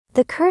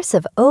The Curse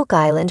of Oak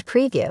Island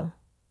preview.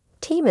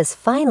 Team is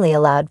finally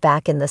allowed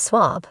back in the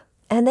swamp,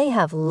 and they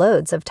have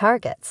loads of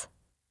targets.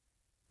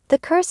 The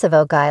Curse of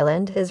Oak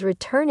Island is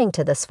returning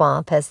to the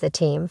swamp as the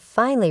team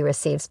finally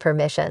receives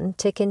permission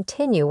to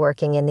continue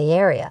working in the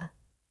area.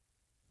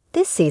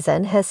 This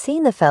season has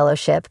seen the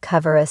Fellowship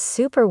cover a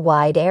super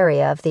wide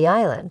area of the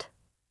island,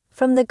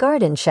 from the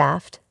garden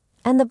shaft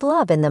and the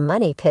blob in the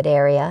Money Pit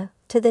area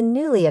to the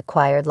newly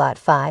acquired Lot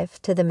 5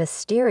 to the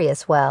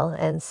mysterious well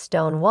and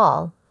stone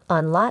wall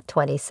on Lot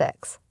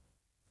 26.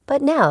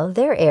 But now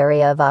their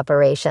area of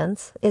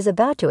operations is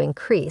about to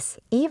increase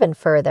even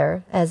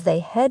further as they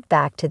head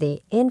back to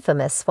the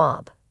infamous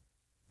swamp.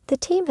 The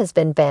team has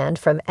been banned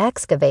from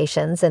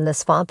excavations in the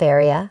swamp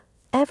area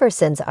ever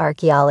since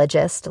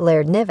archaeologist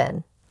Laird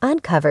Niven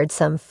uncovered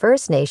some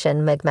First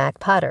Nation Mi'kmaq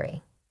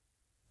pottery.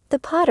 The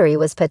pottery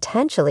was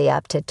potentially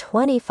up to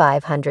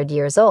 2,500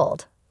 years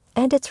old,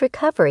 and its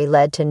recovery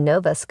led to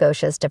Nova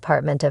Scotia's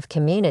Department of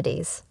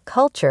Communities,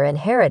 Culture and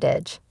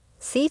Heritage,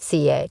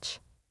 CCH,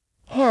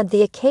 and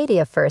the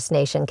Acadia First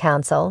Nation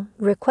Council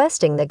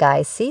requesting the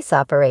guys cease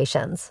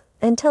operations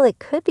until it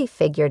could be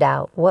figured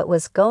out what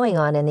was going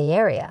on in the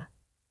area.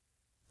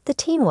 The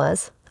team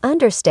was,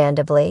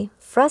 understandably,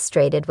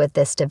 frustrated with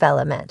this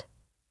development.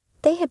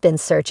 They had been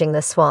searching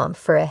the swamp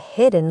for a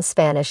hidden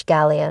Spanish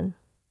galleon,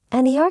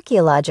 and the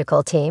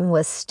archaeological team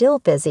was still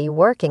busy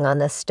working on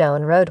the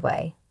stone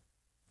roadway.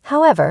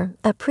 However,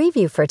 a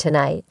preview for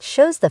tonight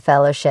shows the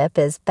Fellowship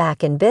is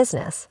back in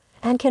business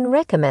and can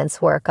recommence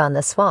work on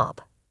the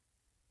swamp.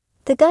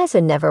 The guys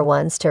are never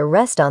ones to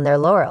rest on their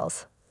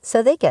laurels,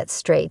 so they get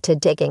straight to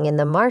digging in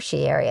the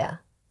marshy area.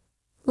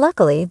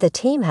 Luckily, the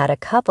team had a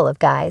couple of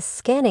guys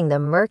scanning the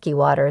murky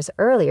waters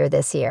earlier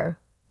this year,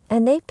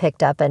 and they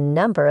picked up a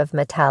number of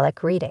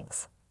metallic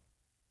readings.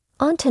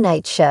 On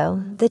tonight's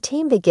show, the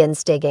team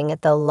begins digging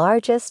at the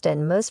largest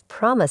and most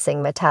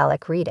promising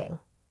metallic reading.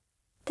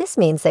 This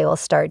means they will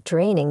start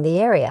draining the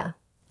area,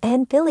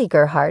 and Billy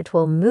Gerhardt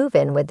will move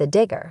in with the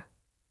digger.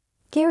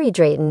 Gary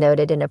Drayton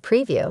noted in a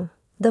preview,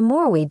 "The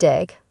more we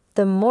dig,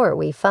 the more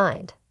we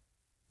find."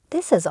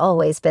 This has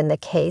always been the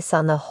case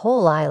on the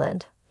whole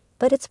island,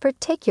 but it's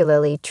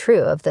particularly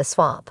true of the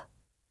swamp.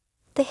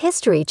 The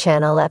History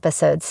Channel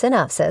episode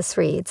synopsis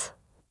reads,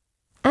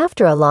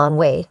 "After a long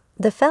wait,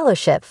 the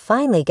Fellowship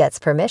finally gets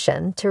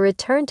permission to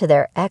return to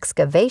their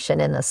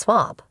excavation in the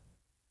swamp.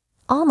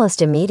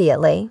 Almost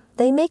immediately,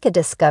 they make a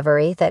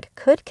discovery that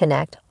could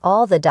connect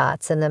all the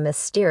dots in the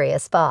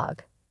mysterious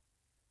bog.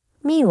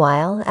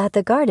 Meanwhile, at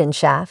the garden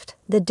shaft,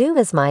 the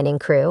Duvas mining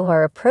crew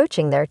are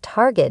approaching their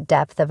target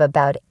depth of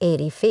about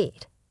 80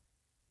 feet.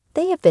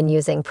 They have been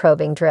using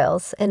probing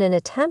drills in an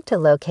attempt to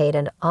locate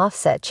an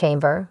offset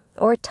chamber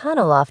or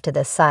tunnel off to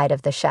the side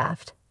of the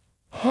shaft,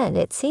 and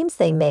it seems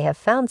they may have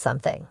found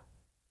something.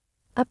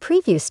 A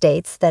preview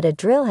states that a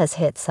drill has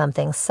hit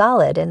something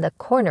solid in the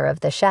corner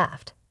of the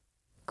shaft.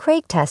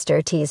 Craig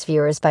Tester teased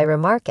viewers by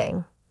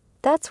remarking,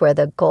 "That's where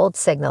the gold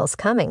signal's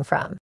coming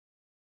from."